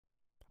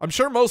I'm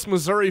sure most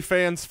Missouri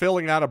fans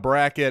filling out a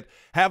bracket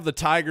have the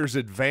Tigers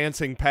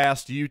advancing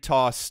past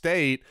Utah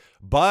State,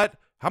 but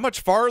how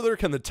much farther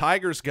can the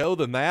Tigers go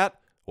than that?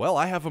 Well,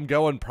 I have them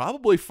going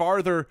probably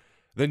farther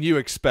than you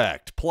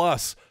expect.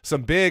 Plus,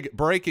 some big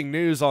breaking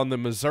news on the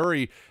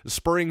Missouri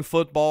spring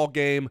football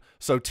game,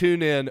 so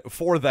tune in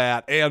for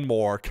that and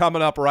more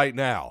coming up right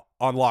now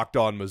on Locked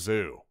On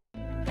Mizzou.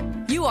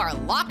 You are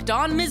Locked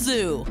On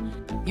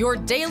Mizzou, your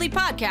daily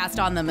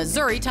podcast on the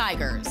Missouri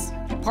Tigers.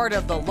 Part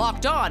of the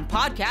Locked On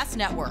Podcast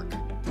Network,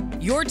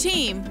 your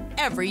team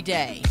every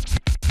day.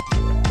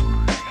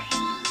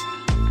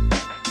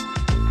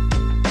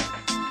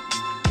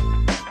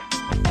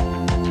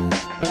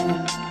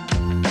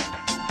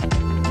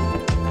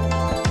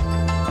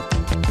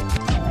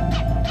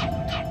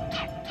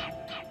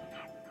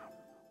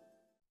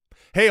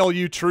 Hey, all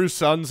you true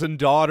sons and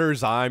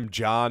daughters, I'm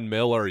John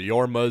Miller,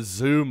 your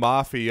Mizzou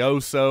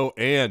mafioso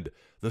and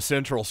the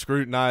central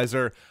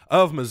scrutinizer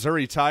of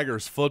Missouri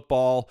Tigers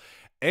football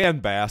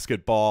and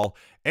basketball.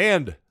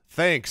 And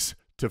thanks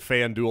to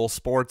FanDuel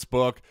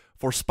Sportsbook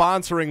for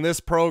sponsoring this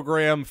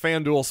program.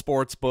 FanDuel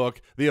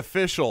Sportsbook, the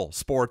official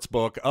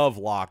sportsbook of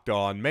Locked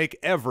On. Make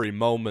every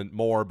moment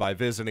more by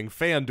visiting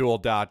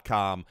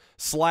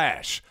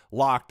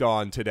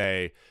FanDuel.com/LockedOn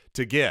today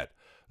to get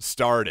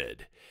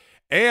started.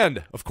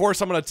 And, of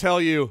course, I'm going to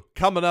tell you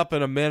coming up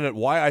in a minute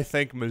why I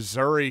think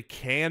Missouri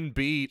can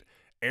beat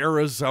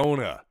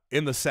Arizona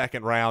in the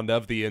second round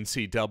of the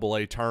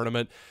NCAA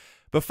Tournament.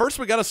 But first,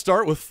 we got to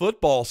start with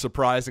football,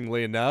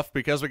 surprisingly enough,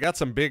 because we got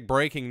some big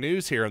breaking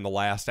news here in the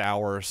last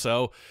hour or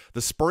so.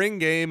 The spring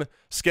game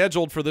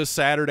scheduled for this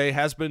Saturday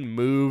has been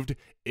moved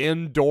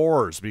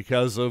indoors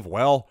because of,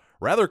 well,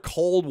 rather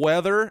cold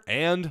weather,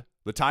 and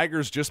the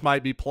Tigers just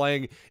might be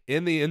playing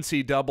in the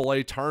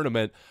NCAA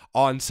Tournament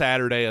on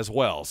Saturday as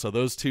well. So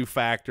those two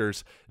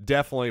factors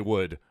definitely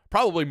would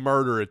probably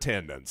murder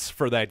attendance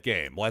for that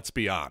game, let's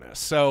be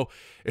honest. So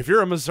if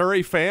you're a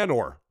Missouri fan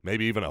or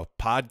maybe even a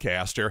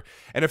podcaster,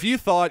 and if you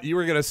thought you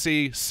were going to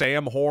see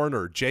Sam Horn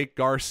or Jake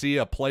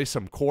Garcia play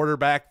some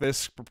quarterback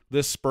this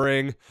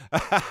spring,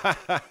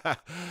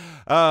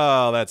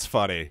 oh, that's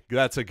funny.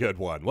 That's a good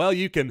one. Well,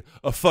 you can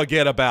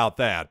forget about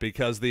that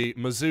because the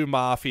Mizzou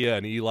Mafia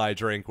and Eli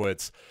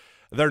Drinkwitz,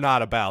 they're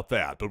not about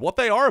that. But what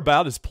they are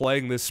about is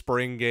playing this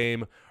spring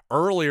game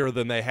earlier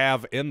than they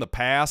have in the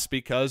past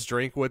because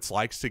Drinkwitz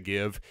likes to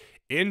give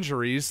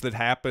injuries that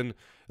happen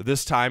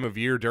this time of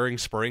year during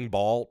spring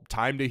ball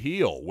time to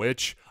heal,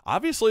 which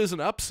obviously is an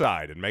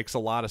upside and makes a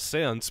lot of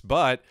sense,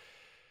 but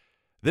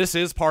this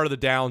is part of the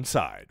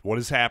downside, what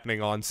is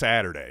happening on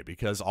Saturday,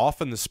 because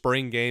often the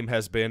spring game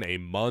has been a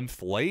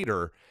month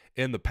later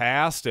in the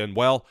past, and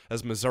well,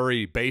 as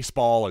Missouri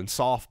baseball and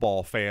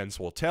softball fans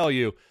will tell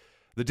you,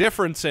 the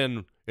difference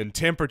in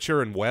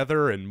temperature and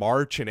weather in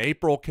March and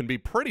April can be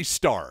pretty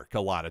stark a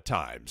lot of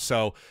times.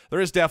 So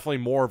there is definitely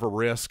more of a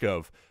risk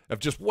of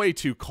just way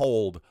too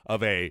cold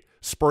of a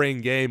spring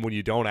game when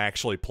you don't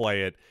actually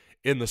play it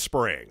in the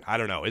spring. I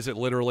don't know. Is it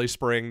literally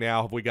spring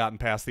now? Have we gotten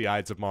past the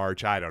Ides of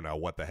March? I don't know.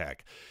 What the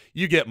heck?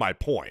 You get my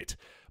point.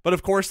 But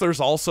of course, there's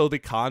also the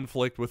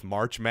conflict with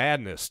March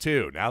Madness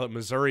too. Now that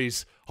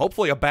Missouri's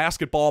hopefully a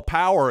basketball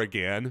power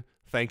again,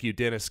 thank you,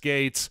 Dennis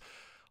Gates,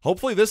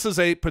 hopefully this is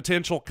a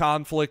potential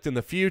conflict in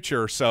the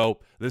future, so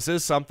this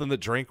is something that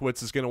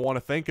Drinkwitz is going to want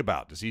to think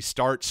about. Does he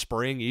start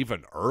spring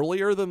even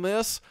earlier than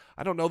this?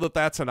 I don't know that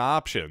that's an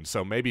option,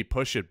 so maybe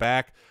push it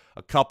back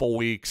a couple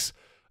weeks,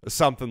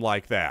 something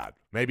like that.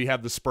 Maybe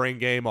have the spring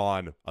game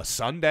on a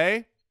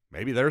Sunday.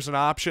 Maybe there's an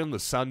option, the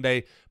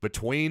Sunday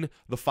between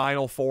the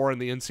Final Four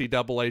and the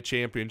NCAA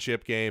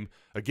championship game.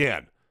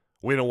 Again,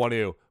 we don't want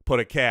to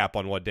put a cap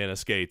on what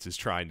Dennis Gates is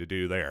trying to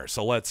do there,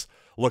 so let's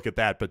look at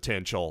that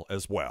potential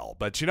as well.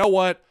 But you know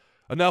what?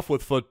 Enough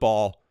with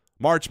football.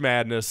 March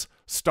Madness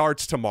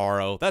starts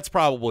tomorrow. That's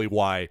probably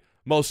why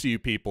most of you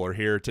people are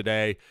here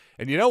today.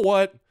 And you know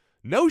what?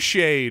 No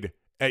shade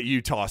at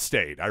Utah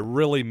State. I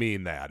really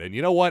mean that. And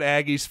you know what,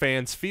 Aggies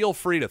fans? Feel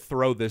free to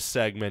throw this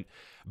segment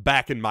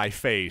back in my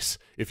face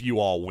if you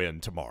all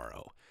win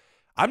tomorrow.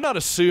 I'm not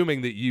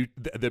assuming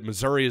that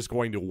Missouri is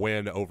going to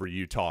win over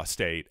Utah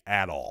State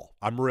at all.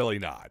 I'm really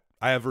not.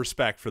 I have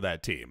respect for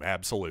that team,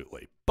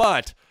 absolutely.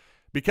 But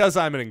because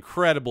I'm an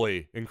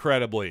incredibly,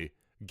 incredibly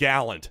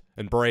gallant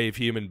and brave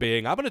human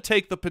being, I'm going to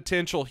take the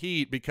potential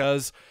heat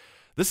because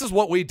this is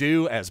what we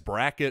do as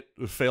bracket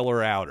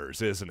filler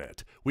outers, isn't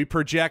it? We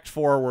project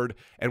forward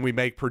and we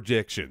make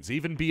predictions,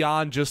 even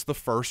beyond just the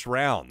first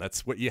round.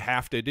 That's what you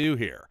have to do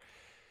here.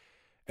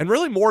 And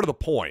really more to the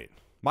point,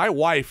 my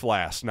wife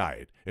last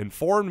night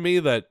informed me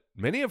that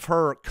many of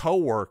her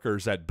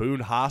coworkers at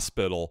Boone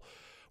Hospital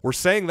were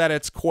saying that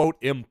it's, quote,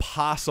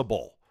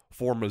 impossible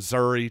for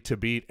Missouri to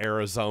beat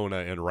Arizona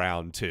in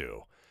round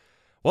 2.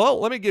 Well,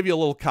 let me give you a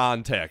little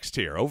context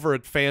here. Over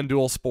at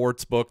FanDuel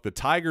Sportsbook, the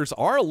Tigers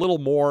are a little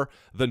more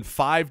than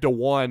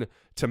 5-1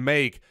 to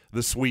make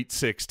the Sweet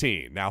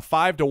 16. Now,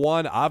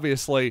 5-1,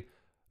 obviously,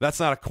 that's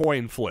not a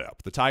coin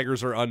flip. The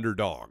Tigers are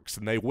underdogs,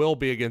 and they will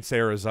be against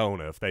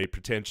Arizona if they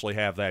potentially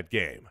have that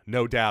game.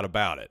 No doubt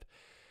about it.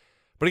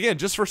 But again,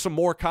 just for some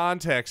more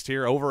context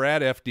here, over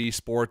at FD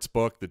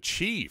Sportsbook, the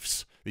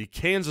Chiefs, the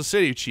Kansas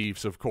City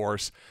Chiefs, of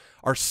course,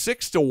 are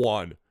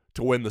 6-1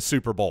 to win the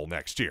Super Bowl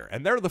next year.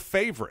 And they're the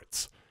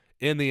favorites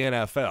in the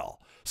NFL.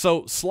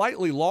 So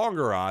slightly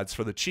longer odds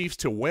for the Chiefs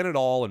to win it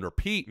all and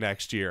repeat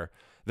next year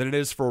than it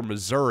is for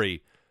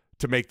Missouri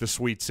to make the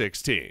Sweet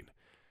 16.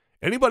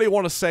 Anybody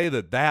want to say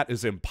that that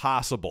is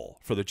impossible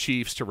for the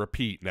Chiefs to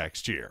repeat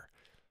next year?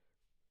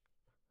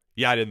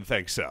 Yeah, I didn't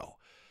think so.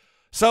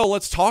 So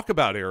let's talk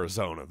about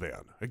Arizona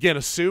then. Again,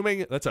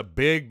 assuming that's a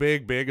big,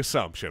 big, big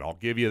assumption. I'll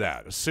give you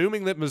that.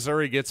 Assuming that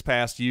Missouri gets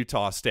past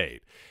Utah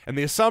State. And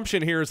the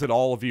assumption here is that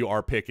all of you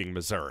are picking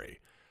Missouri.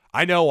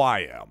 I know I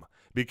am,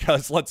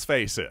 because let's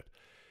face it,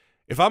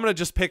 if I'm going to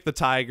just pick the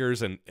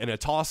Tigers in a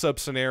toss-up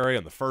scenario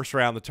in the first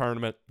round of the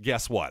tournament,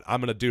 guess what? I'm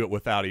going to do it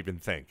without even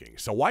thinking.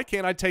 So why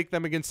can't I take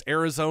them against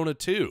Arizona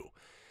too?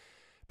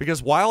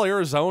 Because while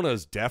Arizona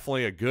is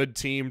definitely a good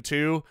team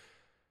too,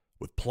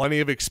 with plenty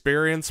of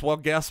experience, well,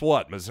 guess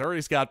what?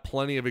 Missouri's got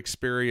plenty of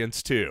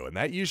experience too, and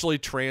that usually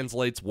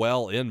translates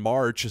well in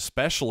March,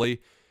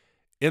 especially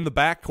in the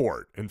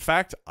backcourt. In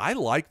fact, I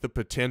like the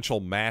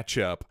potential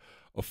matchup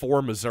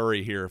for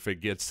Missouri here if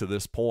it gets to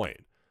this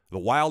point. The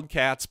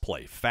Wildcats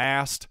play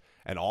fast,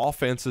 and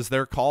offense is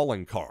their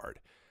calling card,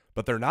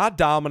 but they're not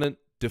dominant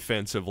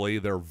defensively.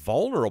 They're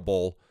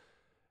vulnerable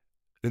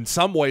in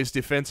some ways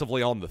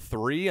defensively on the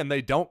three, and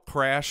they don't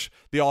crash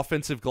the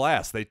offensive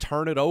glass. They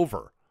turn it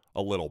over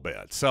a little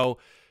bit. So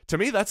to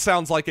me, that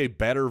sounds like a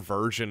better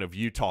version of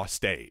Utah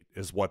State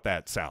is what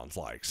that sounds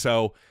like.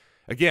 So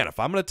again, if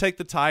I'm going to take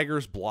the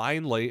Tigers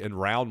blindly in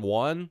round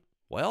one,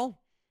 well,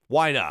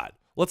 why not?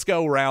 Let's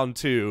go round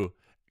two,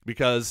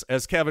 because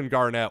as Kevin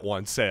Garnett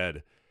once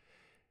said,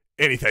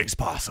 anything's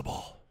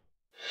possible.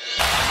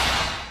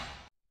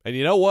 And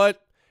you know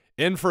what?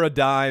 In for a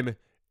dime,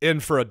 in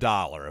for a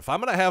dollar. If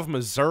I'm going to have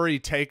Missouri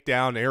take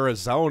down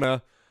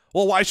Arizona,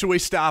 well, why should we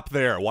stop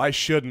there? Why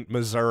shouldn't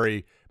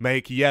Missouri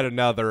make yet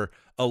another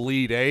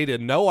Elite Eight?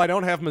 And no, I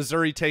don't have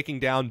Missouri taking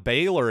down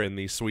Baylor in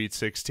the Sweet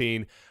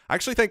 16. I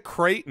actually think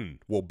Creighton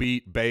will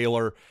beat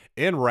Baylor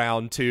in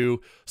round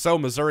two. So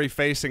Missouri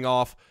facing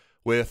off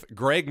with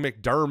Greg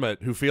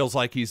McDermott, who feels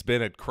like he's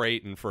been at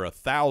Creighton for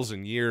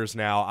 1,000 years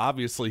now.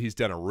 Obviously, he's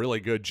done a really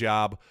good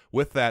job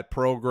with that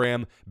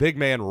program. Big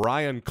man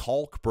Ryan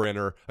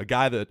Kalkbrenner, a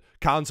guy that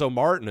Konzo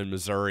Martin in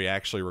Missouri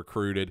actually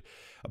recruited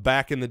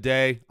back in the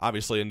day,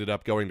 obviously ended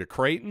up going to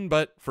Creighton,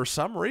 but for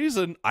some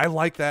reason, I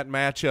like that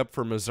matchup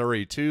for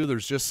Missouri too.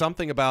 There's just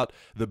something about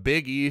the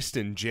Big East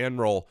in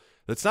general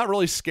that's not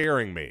really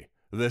scaring me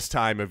this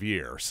time of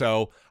year.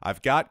 So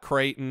I've got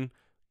Creighton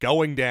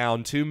going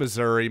down to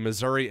Missouri,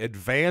 Missouri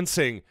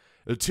advancing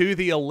to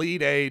the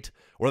Elite Eight,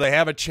 where they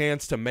have a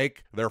chance to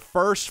make their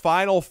first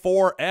Final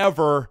Four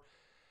ever.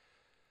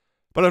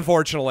 But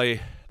unfortunately,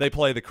 they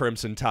play the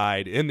Crimson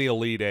Tide in the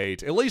Elite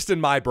Eight, at least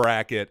in my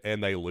bracket,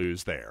 and they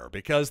lose there,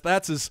 because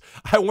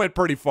I went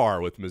pretty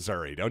far with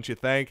Missouri, don't you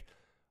think?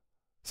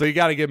 So you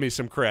got to give me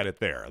some credit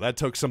there. That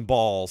took some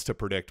balls to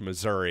predict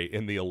Missouri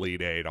in the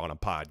Elite Eight on a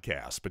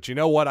podcast. But you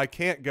know what? I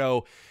can't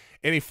go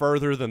any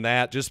further than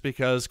that, just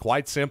because,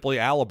 quite simply,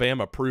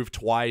 Alabama proved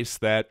twice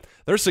that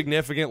they're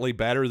significantly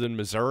better than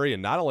Missouri.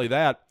 And not only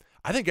that,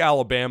 I think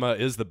Alabama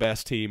is the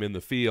best team in the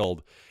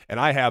field,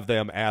 and I have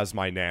them as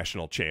my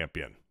national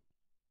champion.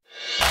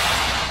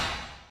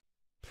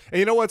 And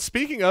you know what?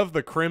 Speaking of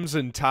the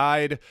Crimson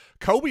Tide,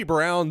 Kobe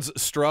Brown's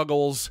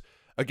struggles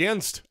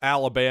against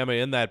Alabama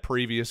in that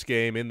previous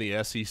game in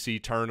the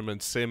SEC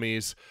tournament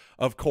semis,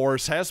 of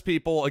course, has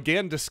people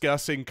again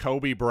discussing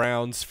Kobe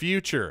Brown's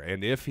future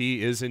and if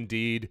he is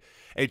indeed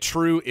a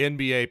true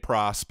NBA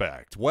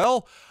prospect.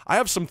 Well, I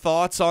have some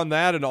thoughts on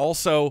that, and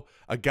also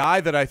a guy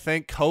that I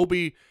think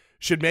Kobe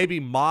should maybe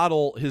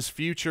model his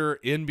future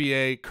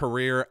NBA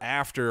career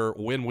after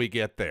when we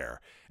get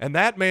there. And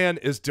that man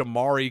is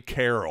DeMarre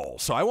Carroll.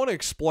 So I want to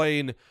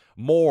explain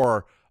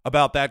more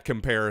about that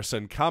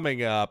comparison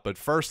coming up. But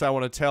first, I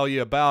want to tell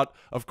you about,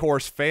 of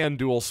course,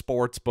 FanDuel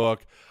Sportsbook,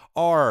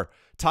 our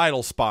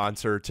title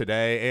sponsor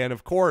today. And,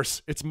 of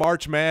course, it's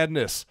March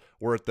Madness.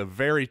 We're at the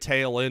very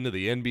tail end of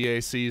the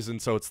NBA season,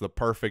 so it's the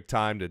perfect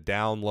time to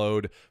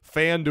download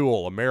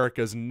FanDuel,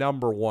 America's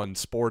 #1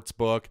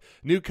 sportsbook.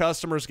 New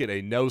customers get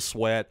a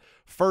no-sweat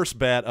first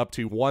bet up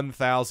to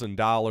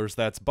 $1,000.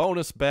 That's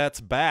bonus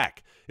bets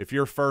back. If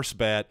your first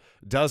bet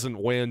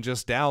doesn't win,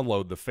 just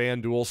download the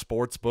FanDuel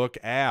Sportsbook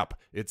app.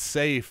 It's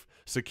safe,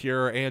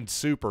 secure, and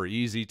super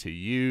easy to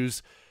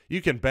use.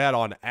 You can bet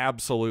on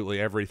absolutely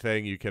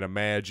everything you can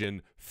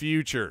imagine: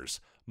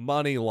 futures,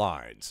 money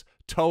lines,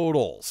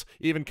 totals,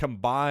 even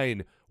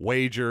combine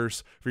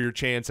wagers for your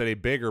chance at a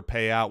bigger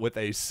payout with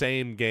a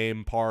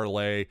same-game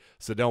parlay.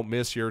 So don't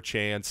miss your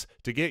chance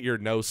to get your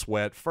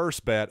no-sweat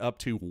first bet up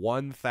to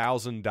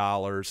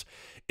 $1,000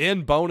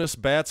 in bonus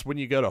bets when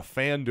you go to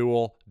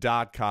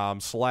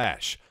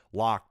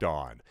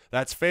FanDuel.com/LockedOn.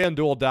 That's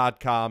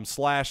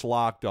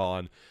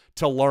FanDuel.com/LockedOn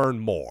to learn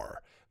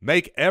more.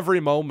 Make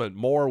every moment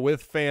more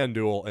with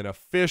FanDuel, an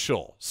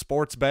official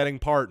sports betting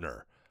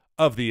partner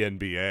of the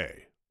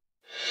NBA.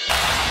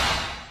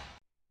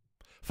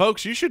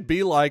 Folks, you should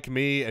be like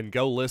me and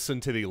go listen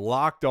to the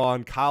Locked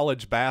On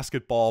College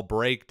Basketball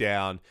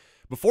Breakdown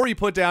before you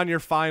put down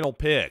your final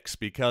picks,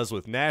 because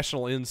with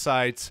national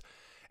insights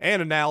and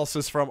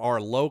analysis from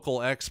our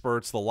local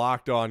experts, the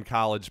Locked On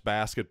College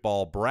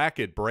Basketball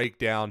Bracket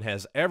Breakdown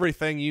has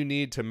everything you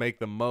need to make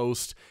the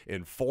most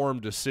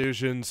informed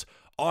decisions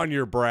on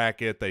your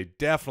bracket. They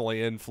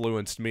definitely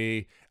influenced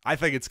me. I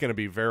think it's going to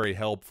be very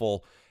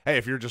helpful. Hey,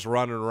 if you're just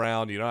running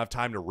around, you don't have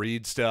time to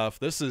read stuff,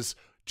 this is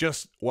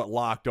just what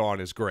Locked On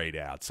is great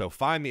at. So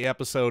find the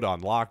episode on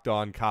Locked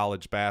On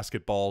College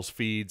Basketball's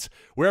feeds,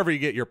 wherever you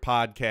get your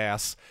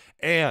podcasts,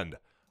 and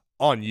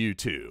on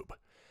YouTube.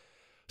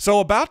 So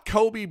about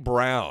Kobe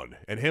Brown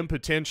and him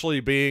potentially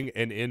being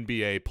an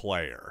NBA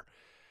player.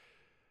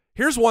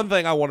 Here's one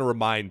thing I want to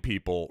remind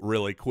people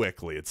really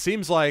quickly. It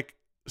seems like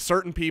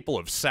certain people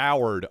have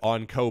soured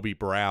on Kobe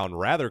Brown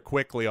rather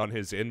quickly on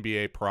his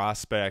NBA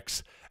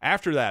prospects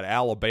after that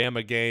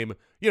Alabama game.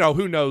 You know,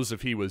 who knows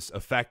if he was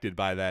affected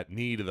by that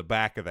knee to the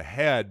back of the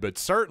head, but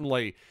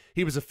certainly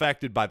he was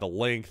affected by the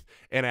length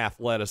and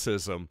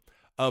athleticism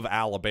of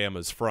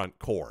Alabama's front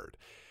court.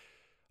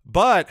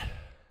 But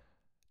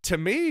to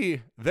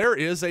me, there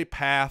is a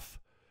path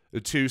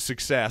to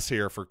success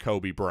here for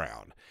Kobe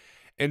Brown.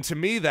 And to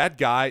me, that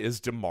guy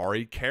is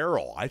DeMarre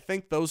Carroll. I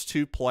think those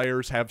two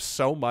players have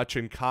so much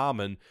in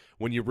common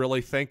when you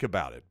really think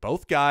about it.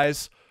 Both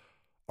guys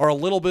are a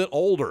little bit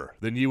older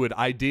than you would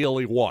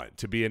ideally want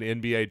to be an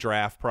NBA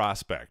draft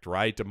prospect,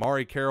 right?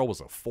 DeMarre Carroll was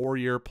a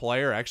 4-year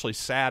player, actually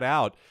sat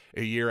out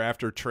a year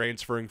after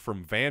transferring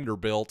from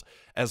Vanderbilt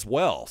as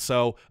well.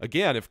 So,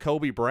 again, if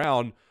Kobe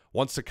Brown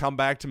wants to come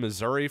back to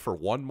Missouri for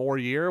one more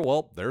year,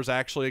 well, there's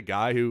actually a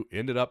guy who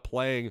ended up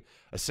playing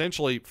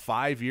essentially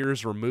 5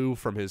 years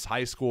removed from his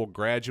high school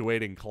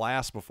graduating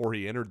class before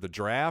he entered the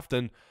draft,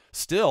 and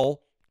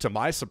still, to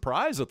my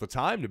surprise at the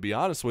time, to be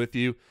honest with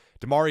you,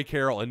 DeMarre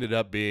Carroll ended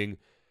up being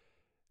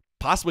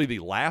possibly the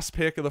last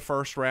pick of the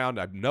first round.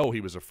 I know he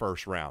was a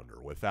first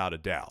rounder without a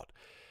doubt.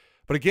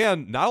 But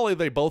again, not only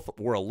they both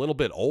were a little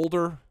bit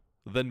older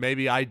than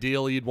maybe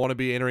ideally you'd want to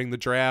be entering the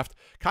draft,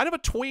 kind of a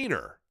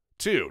tweener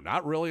too.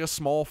 Not really a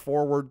small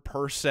forward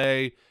per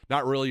se,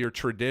 not really your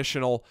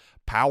traditional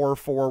power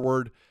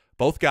forward.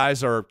 Both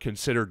guys are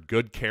considered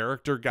good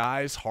character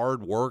guys,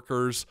 hard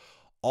workers,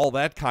 all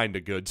that kind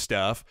of good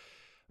stuff.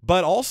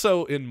 But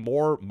also in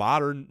more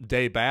modern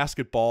day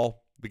basketball,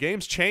 the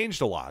game's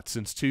changed a lot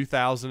since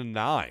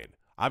 2009.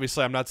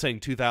 Obviously, I'm not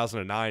saying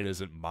 2009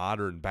 isn't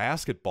modern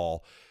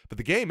basketball, but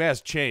the game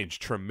has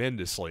changed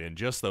tremendously in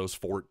just those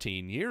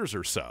 14 years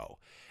or so.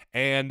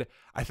 And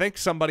I think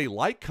somebody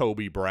like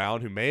Kobe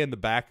Brown, who may in the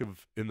back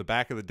of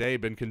the day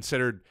been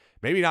considered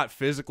maybe not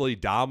physically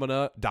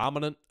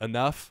dominant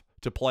enough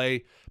to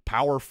play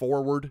power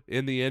forward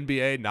in the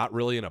NBA, not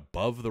really an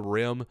above the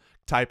rim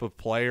type of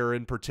player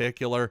in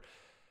particular.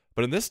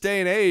 But in this day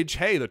and age,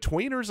 hey, the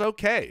tweener's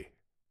okay.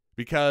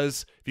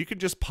 Because if you can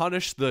just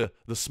punish the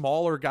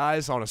smaller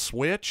guys on a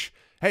switch,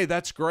 hey,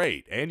 that's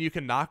great. And you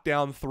can knock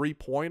down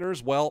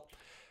three-pointers, well,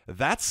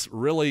 that's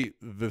really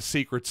the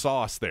secret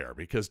sauce there,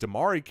 because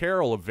DeMarre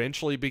Carroll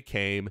eventually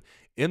became,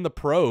 in the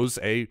pros,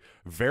 a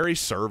very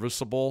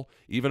serviceable,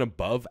 even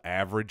above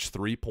average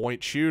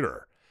three-point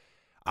shooter.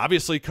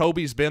 Obviously,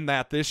 Kobe's been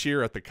that this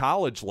year at the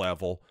college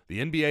level. The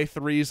NBA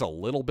three is a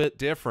little bit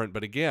different,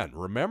 but again,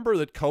 remember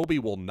that Kobe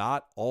will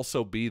not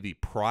also be the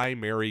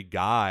primary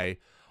guy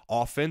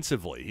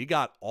offensively. He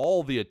got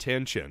all the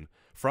attention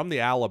from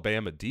the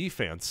Alabama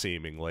defense,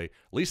 seemingly, at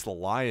least the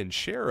lion's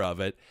share of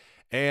it.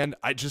 And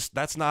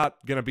that's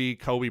not going to be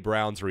Kobe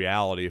Brown's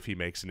reality if he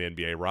makes an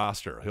NBA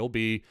roster. He'll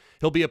be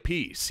a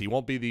piece. He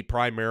won't be the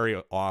primary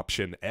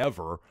option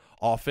ever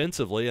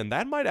offensively, and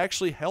that might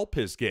actually help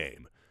his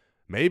game.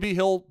 I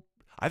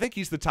think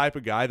he's the type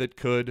of guy that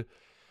could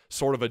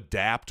sort of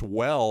adapt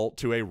well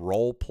to a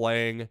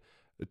role-playing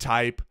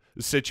type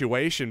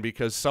situation,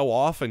 because so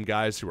often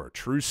guys who are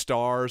true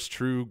stars,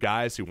 true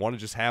guys who want to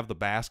just have the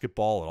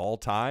basketball at all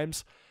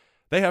times,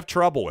 they have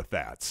trouble with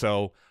that.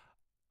 So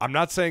I'm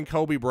not saying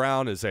Kobe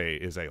Brown is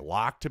a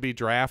lock to be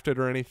drafted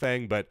or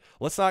anything, but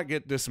let's not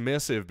get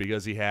dismissive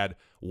because he had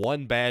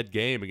one bad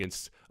game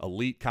against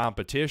elite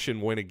competition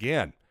when,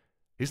 again,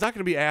 he's not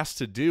going to be asked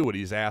to do what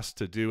he's asked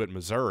to do at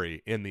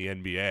Missouri in the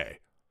NBA.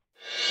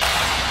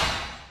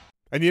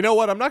 And you know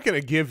what? I'm not going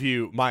to give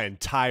you my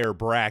entire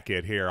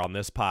bracket here on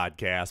this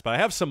podcast, but I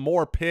have some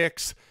more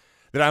picks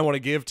that I want to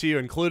give to you,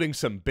 including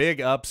some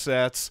big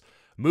upsets.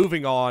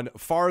 Moving on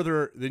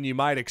farther than you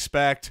might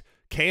expect,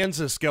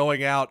 Kansas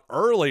going out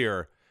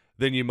earlier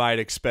than you might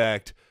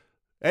expect,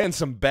 and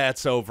some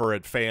bets over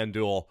at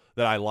FanDuel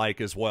that I like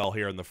as well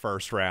here in the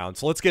first round.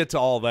 So let's get to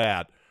all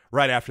that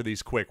right after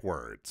these quick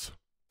words.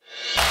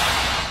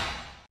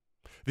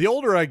 The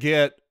older I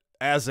get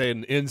as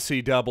an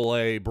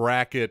NCAA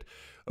bracket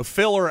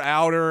filler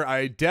outer,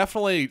 I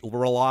definitely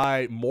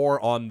rely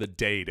more on the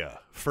data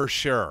for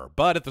sure.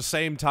 But at the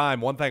same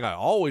time, one thing I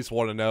always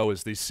want to know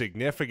is the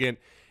significant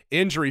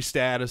injury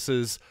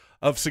statuses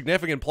of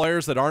significant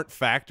players that aren't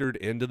factored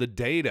into the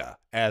data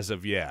as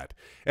of yet.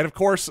 And of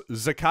course,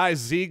 Zakai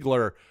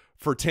Ziegler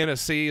for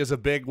Tennessee is a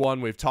big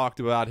one. We've talked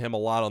about him a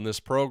lot on this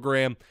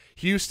program.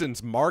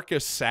 Houston's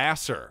Marcus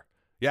Sasser.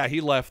 Yeah,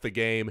 he left the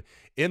game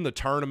in the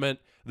tournament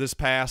this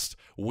past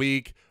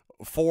week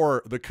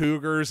for the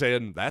Cougars,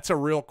 and that's a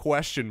real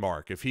question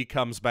mark if he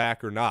comes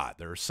back or not.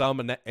 There are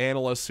some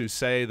analysts who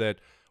say that,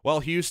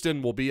 well,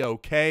 Houston will be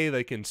okay.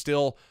 They can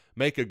still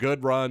make a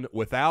good run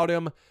without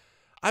him.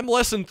 I'm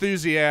less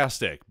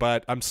enthusiastic,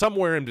 but I'm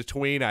somewhere in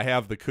between. I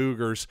have the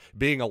Cougars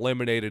being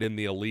eliminated in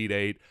the Elite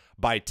Eight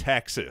by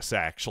Texas,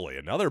 actually.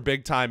 Another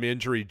big-time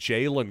injury,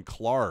 Jalen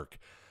Clark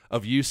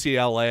of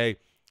UCLA.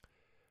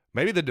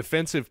 Maybe the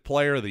Defensive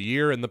Player of the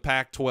Year in the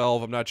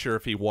Pac-12. I'm not sure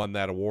if he won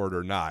that award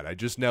or not. I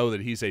just know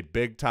that he's a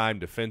big-time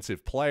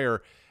defensive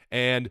player,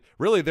 and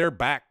really their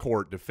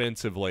backcourt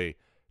defensively,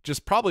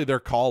 just probably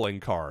their calling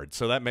card.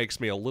 So that makes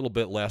me a little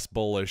bit less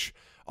bullish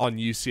on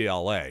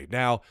UCLA.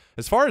 Now,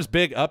 as far as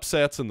big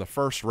upsets in the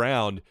first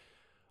round,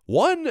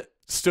 one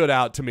stood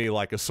out to me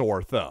like a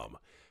sore thumb.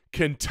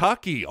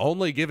 Kentucky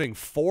only giving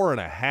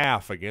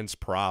 4.5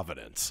 against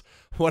Providence.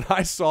 When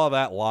I saw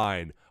that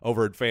line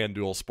over at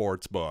FanDuel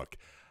Sportsbook,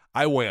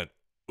 I went,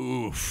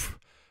 oof,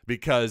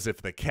 because if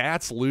the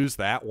Cats lose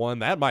that one,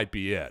 that might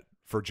be it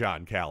for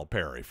John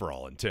Calipari for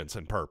all intents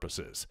and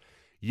purposes.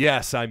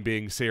 Yes, I'm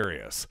being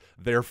serious.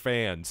 Their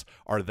fans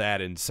are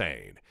that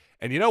insane.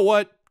 And you know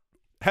what?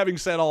 Having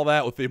said all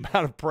that, with the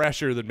amount of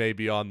pressure that may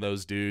be on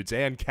those dudes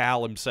and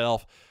Cal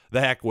himself,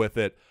 the heck with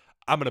it,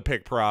 I'm going to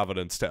pick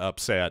Providence to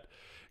upset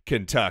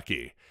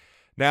Kentucky.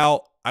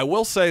 Now, I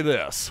will say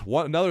this.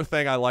 Another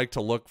thing I like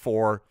to look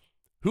for,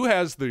 who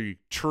has the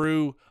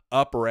true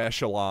upper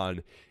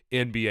echelon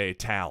NBA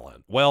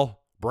talent?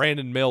 Well,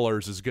 Brandon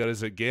Miller's as good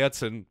as it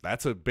gets, and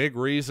that's a big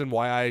reason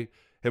why I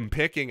am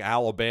picking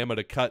Alabama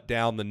to cut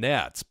down the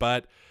nets.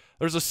 But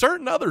there's a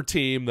certain other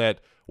team that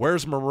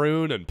wears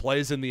maroon and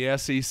plays in the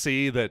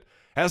SEC that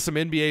has some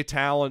NBA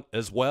talent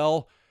as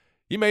well.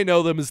 You may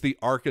know them as the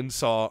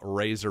Arkansas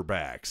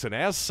Razorbacks. And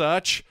as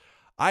such,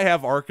 I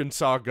have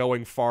Arkansas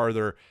going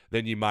farther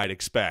than you might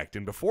expect.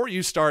 And before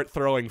you start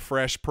throwing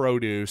fresh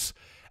produce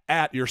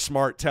at your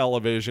smart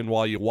television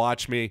while you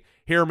watch me,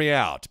 hear me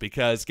out.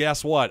 Because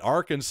guess what?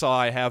 Arkansas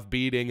I have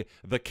beating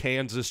the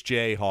Kansas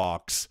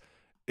Jayhawks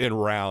in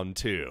round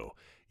 2.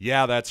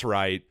 Yeah, that's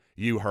right.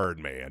 You heard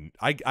me. And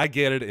I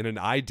get it. In an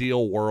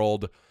ideal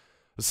world,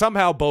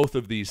 somehow both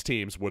of these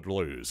teams would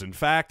lose. In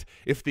fact,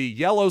 if the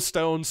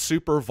Yellowstone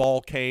super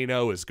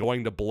volcano is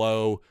going to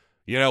blow,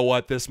 you know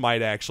what? This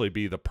might actually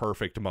be the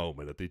perfect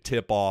moment at the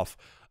tip-off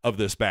of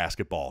this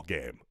basketball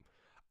game.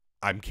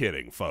 I'm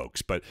kidding,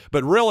 folks. But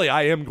really,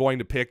 I am going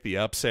to pick the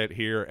upset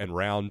here in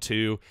round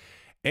 2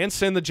 and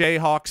send the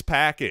Jayhawks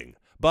packing.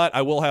 But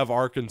I will have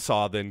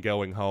Arkansas then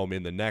going home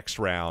in the next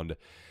round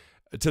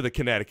to the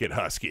Connecticut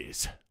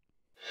Huskies.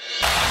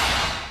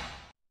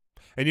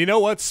 And you know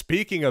what?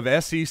 Speaking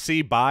of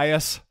SEC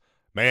bias,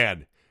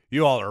 man,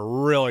 you all are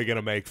really going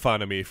to make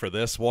fun of me for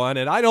this one,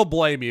 and I don't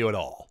blame you at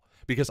all,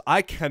 because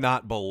I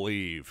cannot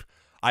believe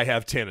I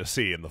have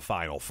Tennessee in the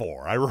Final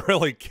Four. I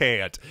really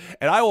can't,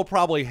 and I will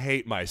probably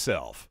hate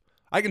myself.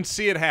 I can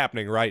see it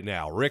happening right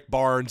now. Rick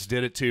Barnes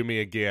did it to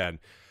me again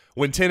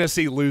when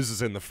Tennessee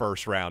loses in the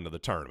first round of the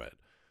tournament.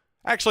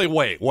 Actually,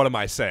 wait, what am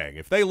I saying?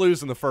 If they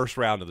lose in the first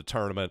round of the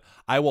tournament,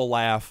 I will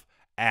laugh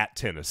at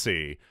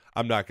Tennessee.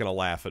 I'm not going to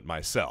laugh at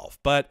myself.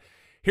 But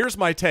here's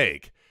my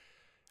take.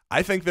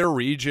 I think their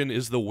region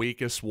is the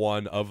weakest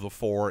one of the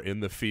 4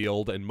 in the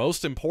field. And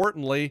most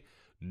importantly,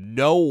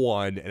 no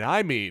one, and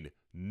I mean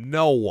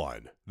no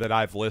one that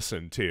I've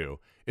listened to,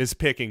 is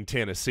picking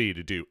Tennessee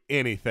to do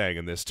anything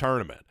in this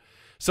tournament.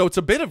 So it's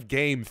a bit of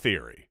game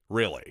theory,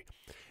 really.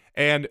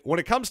 And when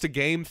it comes to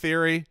game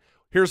theory,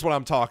 here's what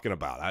I'm talking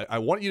about. I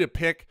want you to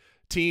pick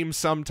teams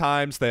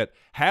sometimes that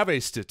have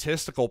a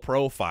statistical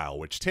profile,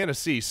 which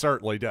Tennessee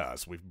certainly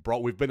does.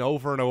 We've been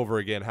over and over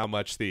again how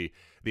much the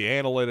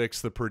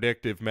analytics, the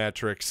predictive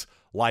metrics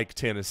like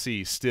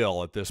Tennessee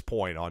still at this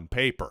point on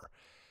paper.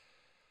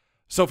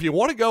 So if you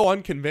want to go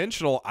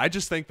unconventional, I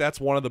just think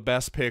that's one of the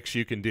best picks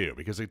you can do,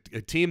 because a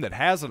team that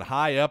has a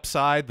high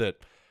upside that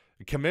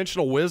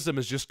conventional wisdom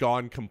has just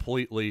gone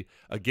completely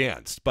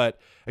against.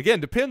 But again,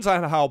 depends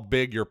on how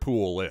big your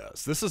pool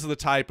is. This is the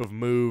type of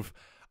move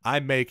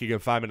I'm making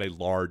if I'm in a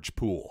large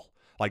pool.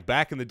 Like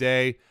back in the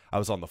day, I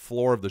was on the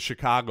floor of the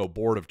Chicago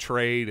Board of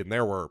Trade, and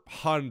there were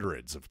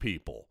hundreds of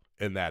people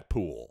in that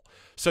pool.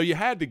 So you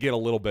had to get a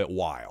little bit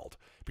wild,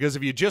 because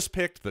if you just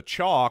picked the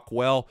chalk,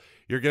 well,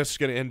 you're just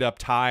going to end up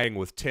tying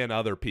with 10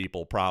 other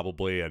people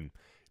probably, and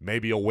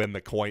maybe you'll win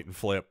the coin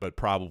flip, but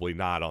probably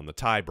not on the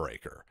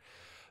tiebreaker.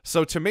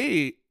 So to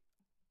me,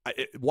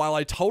 while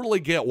I totally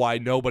get why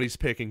nobody's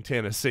picking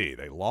Tennessee,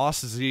 they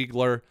lost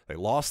Ziegler, they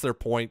lost their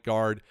point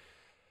guard,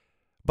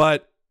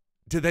 but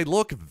did they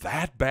look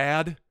that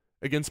bad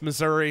against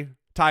Missouri?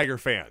 Tiger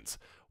fans,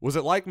 was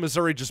it like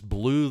Missouri just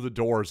blew the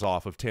doors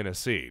off of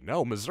Tennessee?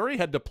 No, Missouri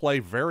had to play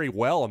very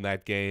well in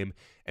that game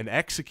and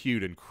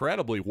execute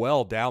incredibly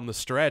well down the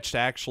stretch to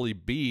actually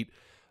beat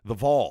the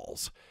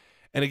Vols.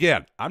 And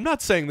again, I'm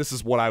not saying this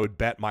is what I would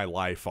bet my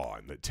life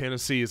on, that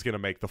Tennessee is going to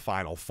make the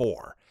Final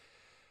Four.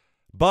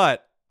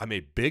 But I'm a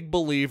big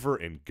believer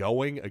in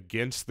going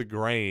against the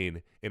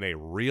grain in a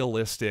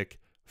realistic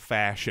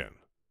fashion.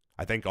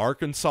 I think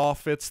Arkansas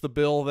fits the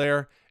bill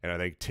there, and I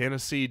think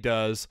Tennessee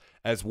does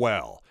as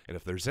well. And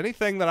if there's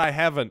anything that I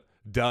haven't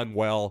done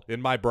well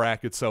in my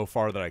bracket so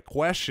far that I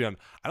question,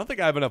 I don't think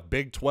I have enough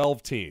Big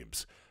 12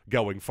 teams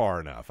going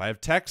far enough. I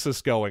have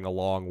Texas going a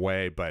long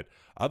way, but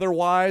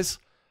otherwise,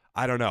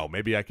 I don't know.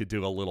 Maybe I could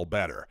do a little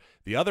better.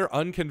 The other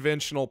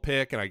unconventional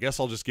pick, and I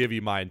guess I'll just give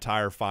you my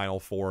entire Final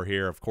Four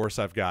here. Of course,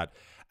 I've got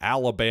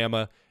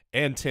Alabama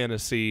and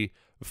Tennessee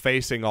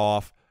facing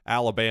off,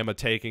 Alabama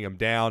taking them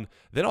down.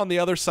 Then on the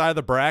other side of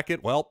the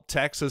bracket, well,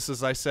 Texas,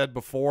 as I said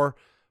before,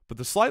 but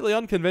the slightly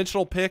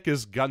unconventional pick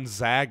is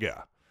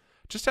Gonzaga.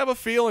 Just have a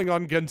feeling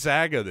on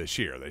Gonzaga this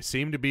year. They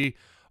seem to be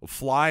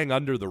flying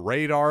under the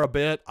radar a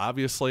bit.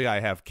 Obviously,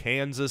 I have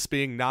Kansas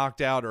being knocked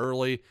out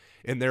early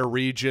in their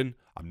region.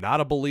 I'm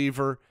not a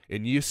believer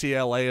in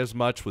UCLA as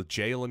much with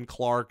Jalen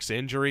Clark's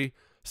injury.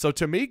 So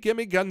to me, give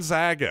me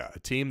Gonzaga, a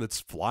team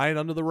that's flying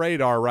under the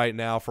radar right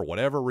now for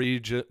whatever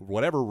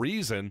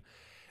reason.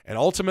 And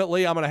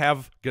ultimately, I'm going to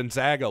have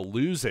Gonzaga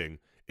losing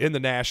in the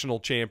national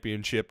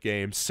championship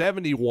game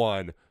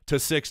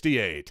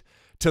 71-68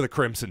 to the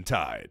Crimson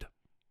Tide.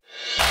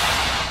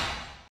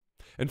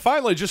 And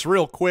finally, just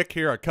real quick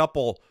here, a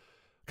couple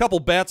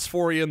bets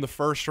for you in the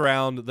first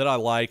round that I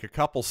like, a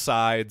couple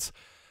sides.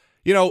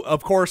 You know,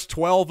 of course,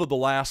 12 of the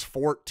last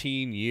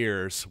 14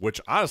 years,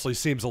 which honestly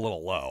seems a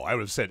little low. I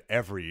would have said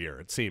every year,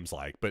 it seems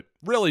like. But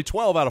really,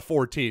 12 out of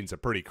 14 is a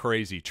pretty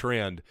crazy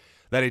trend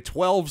that a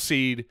 12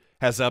 seed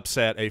has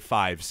upset a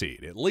 5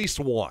 seed. At least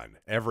one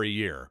every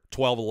year,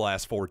 12 of the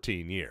last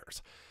 14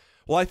 years.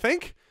 Well, I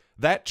think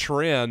that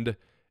trend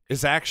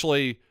is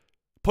actually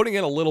putting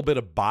in a little bit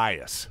of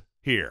bias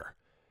here,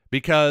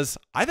 because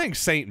I think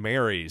St.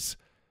 Mary's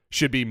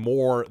should be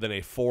more than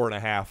a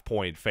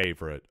 4.5-point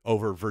favorite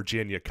over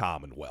Virginia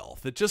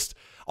Commonwealth. It just,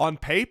 on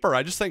paper,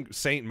 I just think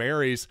St.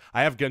 Mary's,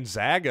 I have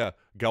Gonzaga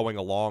going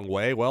a long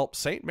way. Well,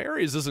 St.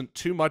 Mary's isn't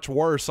too much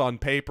worse on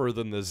paper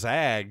than the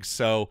Zags,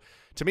 so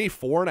to me,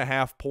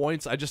 4.5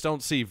 points, I just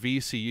don't see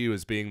VCU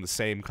as being the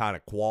same kind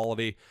of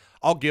quality.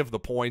 I'll give the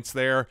points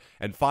there.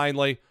 And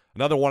finally,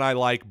 another one I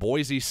like,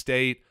 Boise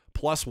State,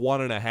 plus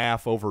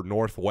 1.5 over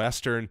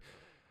Northwestern.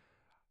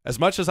 As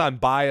much as I'm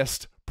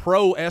biased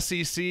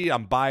pro-SEC,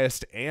 I'm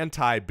biased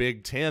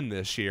anti-Big Ten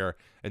this year.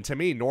 And to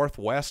me,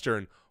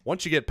 Northwestern,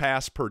 once you get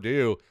past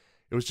Purdue,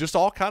 it was just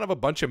all kind of a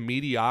bunch of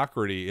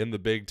mediocrity in the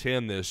Big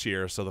Ten this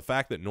year. So the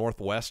fact that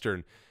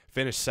Northwestern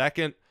finished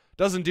second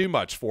doesn't do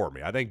much for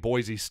me. I think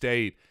Boise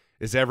State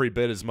is every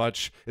bit as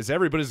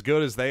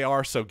good as they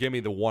are, so give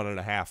me the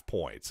 1.5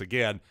 points.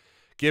 Again,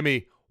 give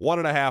me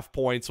 1.5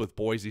 points with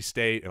Boise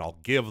State, and I'll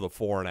give the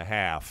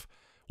 4.5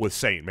 with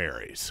St.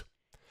 Mary's.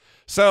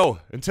 So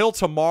until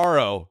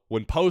tomorrow,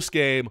 when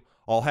post-game,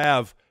 I'll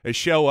have a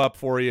show up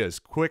for you as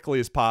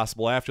quickly as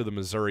possible after the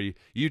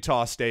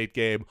Missouri-Utah State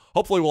game.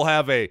 Hopefully we'll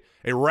have a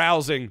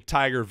rousing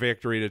Tiger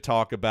victory to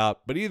talk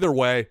about. But either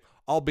way,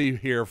 I'll be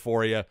here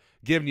for you,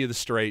 giving you the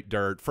straight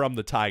dirt from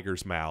the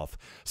Tiger's mouth.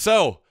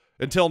 So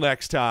until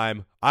next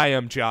time, I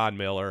am John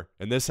Miller,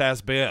 and this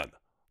has been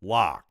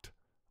Locked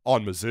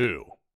on Mizzou.